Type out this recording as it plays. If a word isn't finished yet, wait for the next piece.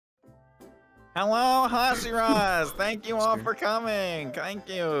Hello, Hashiras. Thank you all for coming. Thank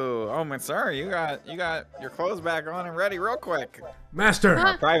you. Oh, Mitsuri, you got your clothes back on and ready real quick. Master.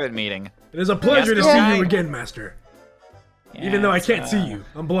 Our private meeting. It is a pleasure to see you again, Master. Yeah, even though I can't see you,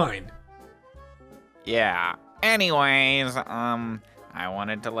 I'm blind. Yeah. Anyways, I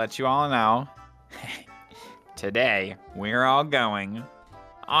wanted to let you all know. Today, we're all going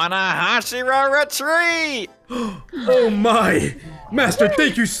on a Hashira retreat! Oh my! Master,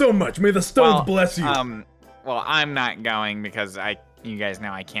 thank you so much. May the stones bless you. Well, I'm not going because you guys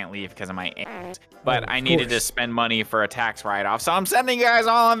know I can't leave because of my aunt. But I needed to spend money for a tax write-off, so I'm sending you guys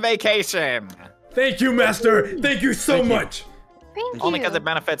all on vacation. Thank you, Master. Thank you so much. Thank you. Only because it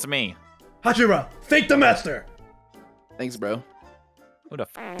benefits me. Hashira, thank the Master. Thanks, bro. Who the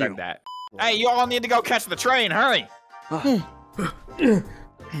f did that? Hey, you all need to go catch the train. Hurry.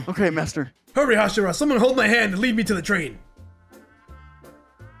 Okay, Master. Hurry, Hashira. Someone hold my hand and lead me to the train.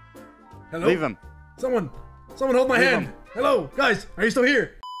 Hello? Leave him. Someone hold my hand. Hello, guys. Are you still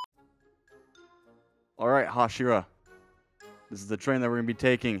here? All right, Hashira. This is the train that we're going to be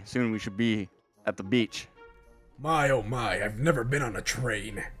taking. Soon we should be at the beach. My, oh my. I've never been on a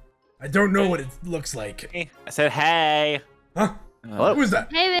train. I don't know what it looks like. I said, hey. Huh? Hello? Who's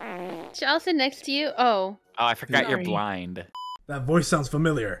that? Hey, bitch. I'll sit next to you. Oh. Oh, I forgot you're Sorry. blind. That voice sounds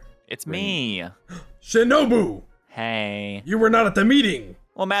familiar. It's me. Shinobu! Hey. You were not at the meeting.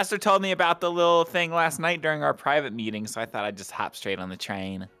 Well, Master told me about the little thing last night during our private meeting, so I thought I'd just hop straight on the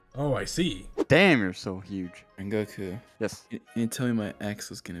train. Oh, I see. Damn, you're so huge. Rengoku. Yes. You told me my ex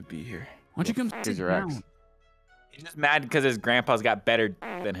was gonna be here. Why don't you come sit your down? ex? He's just mad because his grandpa's got better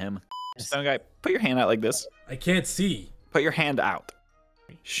than him. Some guy, put your hand out like this. I can't see. Put your hand out.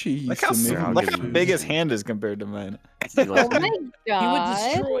 She Look how, used to make look me how lose. big his hand is compared to mine. Oh my He would god.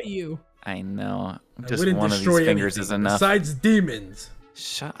 destroy you. I know. I Just wouldn't one of these destroy fingers anything is enough. besides demons.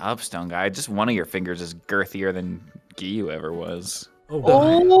 Shut up, Stone Guy. Just one of your fingers is girthier than Giyuu ever was. Oh, my.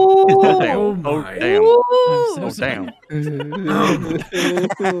 Oh, Oh, oh, my. damn. I'm Oh, so sorry. damn. Oh,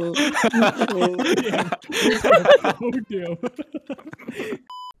 damn.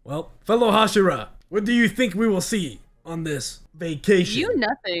 Well, fellow Hashira, what do you think we will see on this vacation? You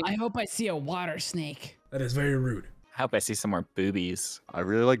nothing. I hope I see a water snake. That is very rude. I hope I see some more boobies. I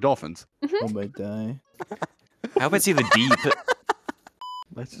really like dolphins. I might die. I hope I see the deep.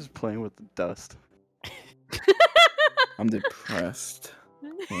 Let's just playing with the dust. I'm depressed.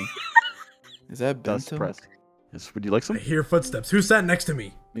 Okay. Is that Dust bento? pressed. Yes, would you like I some? hear footsteps. Who sat next to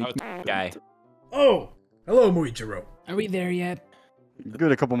me? Make Oh, me guy. Oh, hello, Muichiro. Are we there yet?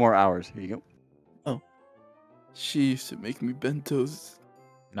 Good, a couple more hours. Here you go. She used to make me bentos.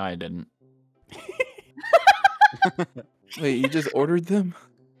 No, I didn't. Wait, you just ordered them?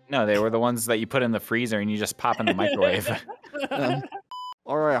 No, they were the ones that you put in the freezer and you just pop in the microwave.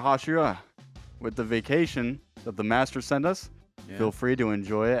 All right, Hashira. With the vacation that the master sent us, Yeah. feel free to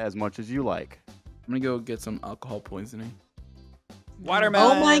enjoy it as much as you like. I'm gonna go get some alcohol poisoning.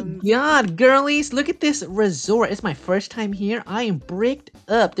 Watermelon. Oh my god, girlies, look at this resort. It's my first time here. I am bricked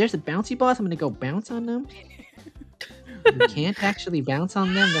up. There's a bouncy balls. I'm gonna go bounce on them. You can't actually bounce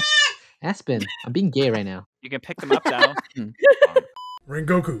on them. That's been. I'm being gay right now. You can pick them up now.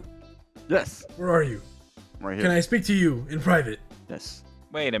 Rengoku, Yes, where are you? I'm right here. Can I speak to you in private? Yes.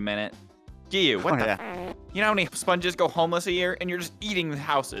 Wait a minute. Giyuu, what Oh, the yeah. f? You know how many sponges go homeless a year and you're just eating the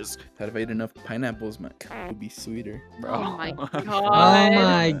houses? Thought if I ate enough pineapples, my would be sweeter. Oh my Oh god.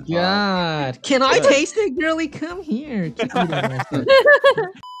 my god. Can I taste it, girly? Come here. Keep eating that.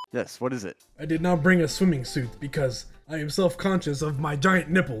 Yes, what is it? I did not bring a swimming suit because I am self-conscious of my giant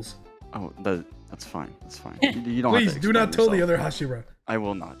nipples. Oh, that's fine. That's fine. You don't have Please to do not explain tell the yourself. other Hashira. I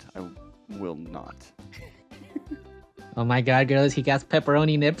will not. I will not. Oh my god, girlies, he got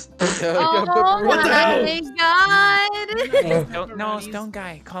pepperoni nips. Oh What the hell? my god. No, Stone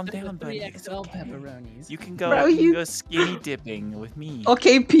Guy, calm down, buddy. It's 3XL okay. pepperonis. You can go, Bro, you can you- go skinny dipping with me.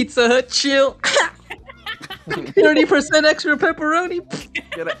 Okay, Pizza Hut, chill. 30% extra pepperoni.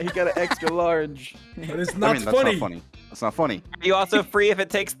 He got an extra large. But it's I not mean, that's funny. not funny. That's not funny. Are you also free if it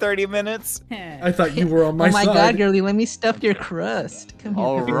takes 30 minutes? I thought you were on my Oh my side. god, girly, let me stuff your crust. Come here.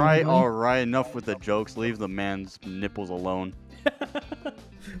 All right, pepperoni. all right. Enough with the jokes. Leave the man's nipples alone.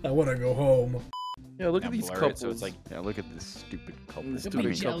 I want to go home. Yeah, look Yeah, at these blur it couples. so it's like, Yeah, look at this stupid couple. This Look stupid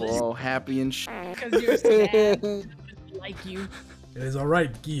at me couple jealous. all happy and Because you're sad. Like you. It is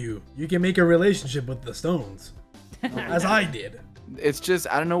alright, Giyuu. You can make a relationship with the stones. As I did. It's just,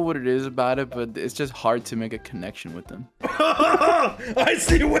 I don't know what it is about it, but it's just hard to make a connection with them. I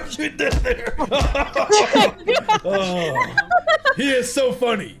see what you did there. Oh, he is so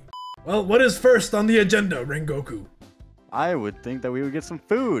funny. Well, what is first on the agenda, Rengoku? I would think that we would get some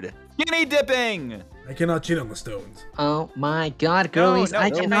food. Skinny dipping. I cannot cheat on the stones. Oh my god, girlies, no, I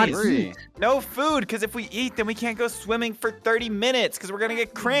no, cannot please. eat. No food, because if we eat, then we can't go swimming for 30 minutes, because we're gonna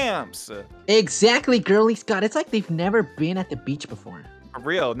get cramps. Exactly, girlies. God, it's like they've never been at the beach before. For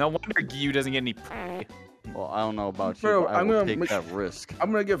real. No wonder Giyuu doesn't get any. Well, I don't know about you, Bro, but I I'm will gonna take make- that risk.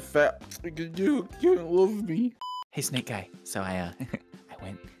 I'm gonna get fat because you can't love me. Hey, Snake Guy. So I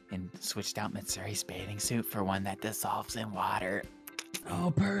went and switched out Mitsuri's bathing suit for one that dissolves in water.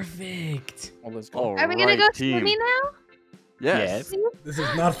 Oh, perfect. Oh, let's go. All Are we gonna go right, team. swimming now? Yes. This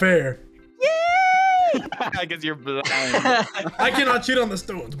is not fair. Because you're blind. I cannot cheat on the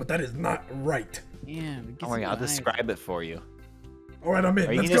stones, but that is not right. Yeah. Don't worry, I'll describe it for you. All right, I'm in.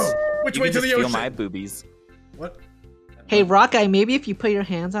 Or you Let's can go. just- Which you way can to just the feel ocean? my boobies. What? Hey, Rockeye, maybe if you put your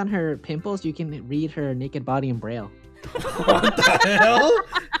hands on her pimples, you can read her naked body in braille. What the hell?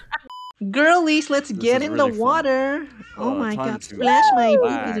 Girlies, let's This get is in really the fun. water. Oh my time god, to splash my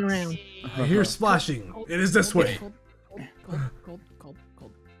relax. boobies around. I hear splashing. It is this way. Cold.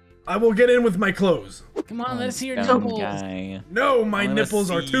 I will get in with my clothes. Come on, let's see your Dumb nipples. guy. No, I my wanna nipples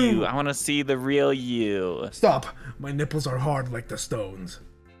are see too. you. I want to see the real you. Stop. My nipples are hard like the stones.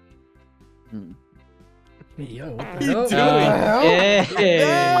 Hey, yo, what What are you the doing?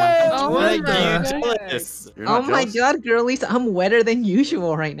 Oh Why my are you God. jealous? You're Oh not my jealous? god, girlies, I'm wetter than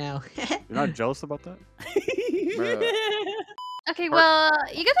usual right now. You're not jealous about that? Okay, well,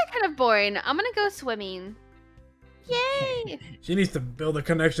 you guys are kind of boring. I'm gonna go swimming. Yay! She needs to build a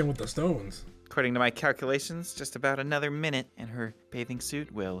connection with the stones. According to my calculations, just about another minute and her bathing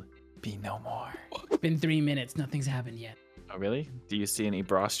suit will be no more. It's been 3 minutes. Nothing's happened yet. Oh, really? Do you see any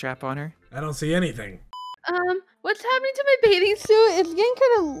bra strap on her? I don't see anything. What's happening to my bathing suit? It's getting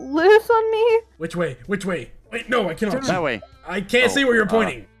kind of loose on me. Which way? Which way? Wait, no, I cannot. That way. I can't see where you're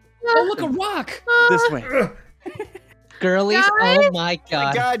pointing. Oh, look, a rock. This way. Ugh. Girlies, oh Guys? my Oh my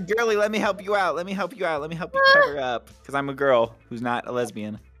god. god, girly, let me help you out. Let me help you out. Let me help you cover up. Because I'm a girl who's not a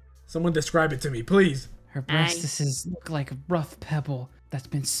lesbian. Someone describe it to me, please. Her breasts look like a rough pebble that's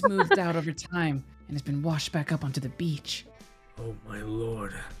been smoothed out over time and has been washed back up onto the beach. Oh my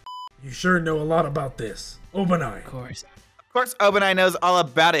lord. You sure know a lot about this. Obanai. Of course. Of course, Obanai knows all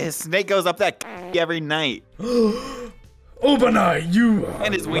about it. His snake goes up that every night. Obanai, you are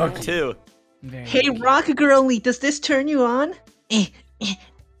And his wing, lucky. too. Very Hey, lucky. Rock Girlie, does this turn you on?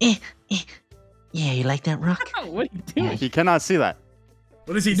 Yeah, you like that, Rock? Oh, what are you doing? He cannot see that.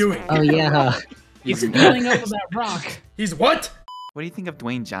 What is he doing? Oh yeah. He's feeling up with that rock. He's what? What do you think of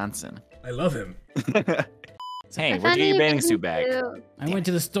Dwayne Johnson? I love him. Hey, I where'd found you get your a bathing suit bag? suit. I went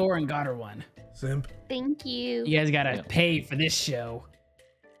to the store and got her one. Simp. Thank you. You guys gotta Yeah. pay for this show.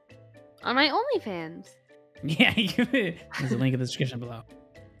 On my OnlyFans. Yeah, there's a link in the description below.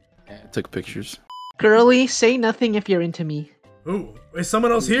 Yeah, I took pictures. Girlie, say nothing if you're into me. Ooh, is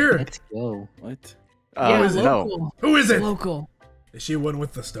someone else here? Let's go. What? Yeah, No. local. Who is it? Local. Is she one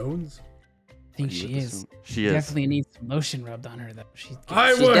with the stones? I think You she would is. assume- She is. Definitely needs some lotion rubbed on her though. I She's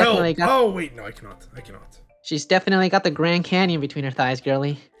will help. definitely got- Oh wait, no, I cannot. I cannot. She's definitely got the Grand Canyon between her thighs,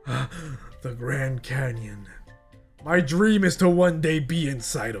 Girlie. The Grand Canyon. My dream is to one day be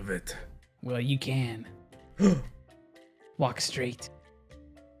inside of it. Well, you can. Walk straight.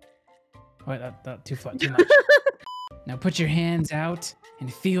 Wait, that too much. Now put your hands out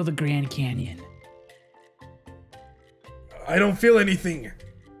and feel the Grand Canyon. I don't feel anything.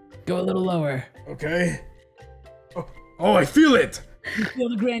 Go a little lower. Okay. Oh, I feel it. You feel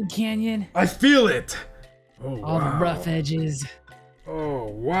the Grand Canyon? I feel it. Oh, All wow. the rough edges. Oh,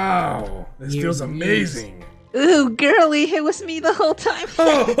 wow. This Years feels and amazing. Ooh, Girlie, it was me the whole time.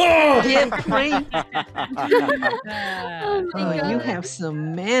 Oh, oh. Yeah, great. Oh my Oh, god. you have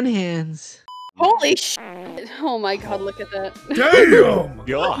some man hands. Holy shit. Oh my god, look at that. Damn.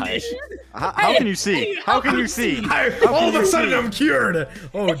 Gosh. How can you see? How can you see? All of a sudden I'm cured.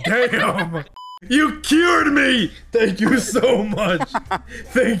 Oh, damn. You cured me. Thank you so much.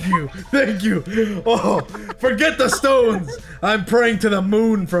 Thank you. Thank you. Oh, forget the stones. I'm praying to the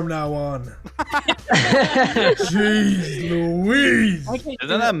moon from now on. Jeez Louise.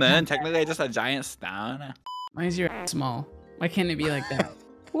 Isn't that moon technically just a giant stone? Why is your ass small? Why can't it be like that?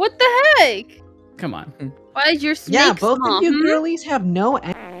 What the heck? Come on. Why is your snake Yeah, both small? of you hmm? girlies have no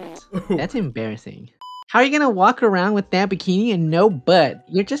ass. That's embarrassing. How are you gonna walk around with that bikini and no butt?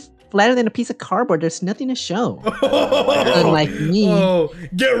 You're just flatter than a piece of cardboard. There's nothing to show. Unlike me. Oh,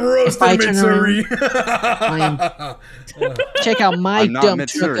 get roasted, I turn Mitsuri. Check out my I'm not dump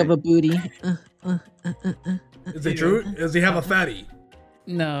truck Mitsuri. of a booty. Is it true? Does he have a fatty?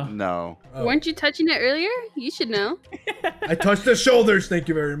 No. No. Oh. Weren't you touching it earlier? You should know. I touched the shoulders, thank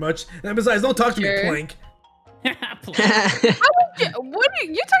you very much. And besides, don't talk to me, Sure. Plank. What are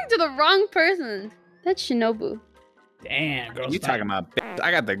you talking to the wrong person? That's Shinobu. Damn, girl. You talking about? Bitch,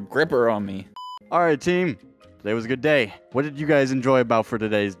 I got the gripper on me. All right, team. Today was a good day. What did you guys enjoy about for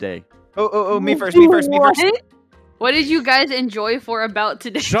today's day? Oh, me first, me first, me first. What did you guys enjoy for about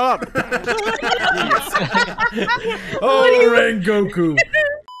today? Shut up! Oh, Rengoku.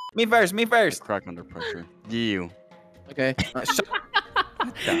 Me first, me first. Crack under pressure. Giyuu. Okay.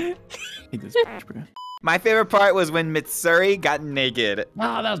 My favorite part was when Mitsuri got naked.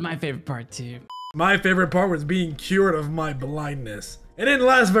 Oh, that was my favorite part too. My favorite part was being cured of my blindness. It didn't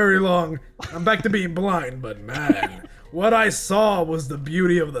last very long. I'm back to being blind, but man, what I saw was the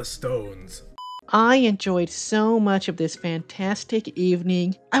beauty of the stones. I enjoyed so much of this fantastic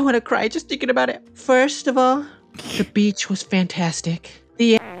evening. I want to cry just thinking about it. First of all, the beach was fantastic.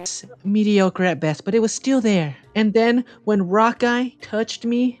 The ass, mediocre at best, but it was still there. And then when Rock Guy touched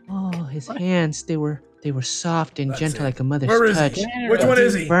me, oh, his hands, they were soft and gentle like a mother's Where is touch. he? Which one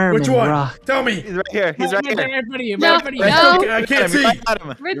is he? Firm Which and one? rock. Tell me. He's right here. He's right here. Right in front of you. No, Right in front of you. no. I can't see.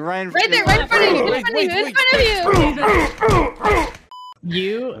 You're right Right there, right in front of you, in front of you, in front of you.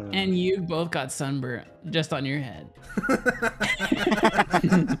 You and you both got sunburnt just on your head.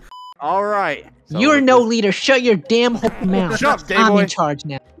 All right. So You're with no this- leader. Shut your damn whole mouth. Shut up, gay I'm boy. in charge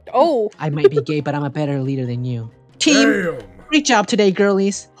now. Oh. I might be gay, but I'm a better leader than you. Team, Damn. great job today,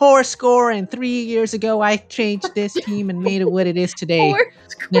 girlies. Horror score, and 3 years ago, I changed this team and made it what it is today.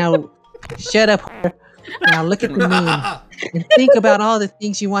 Now, shut up, whore. Now look at the moon and think about all the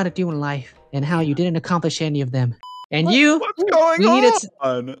things you want to do in life and how you didn't accomplish any of them. And you, What's going we needed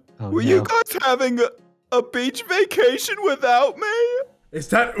on? oh, Were no. you guys having a beach vacation without me? Is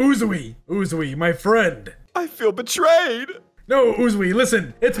that Uzui? Uzui, my friend. I feel betrayed. No, Uzui,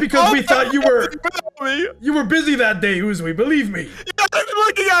 listen. It's because we thought you were Me. you were busy that day, Uzui. Believe me. You guys are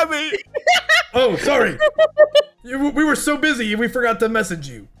looking at me. Oh, sorry. We were so busy we forgot to message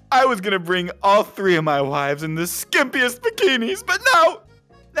you. I was gonna bring all 3 of my wives in the skimpiest bikinis, but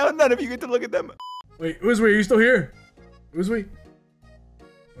now none of you get to look at them. Wait, Uzui, are you still here? Uzui?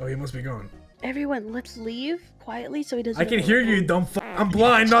 Oh, he must be gone. Everyone, let's leave quietly so he doesn't. I can hear you, you dumb f. I'm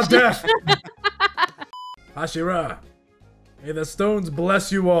blind, not deaf. Hashira, may the stones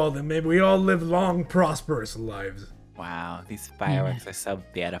bless you all, and may we all live long, prosperous lives. Wow, these fireworks are so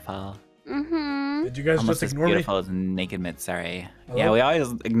beautiful. Mm-hmm. Did you guys Almost just as ignore me? beautiful as naked Mitsuri. Hello? Yeah, we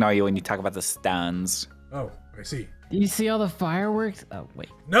always ignore you when you talk about the stones. Oh, I see. Do you see all the fireworks? Oh, wait.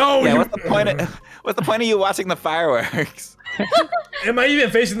 No! Yeah, you... what's the point of you watching the fireworks? Am I even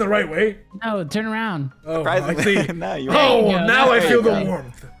facing the right way? No, turn around. Oh, I Surprisingly, see. no, you're Oh, Yeah, now I there feel you the go.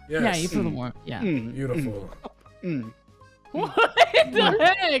 warmth. Yes. Yeah, you feel the warmth. Yeah. Beautiful. What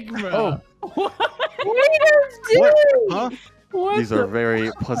the heck, bro? What? What are you What? doing? Huh? What These the- are very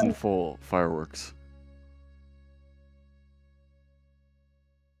pleasantful fireworks.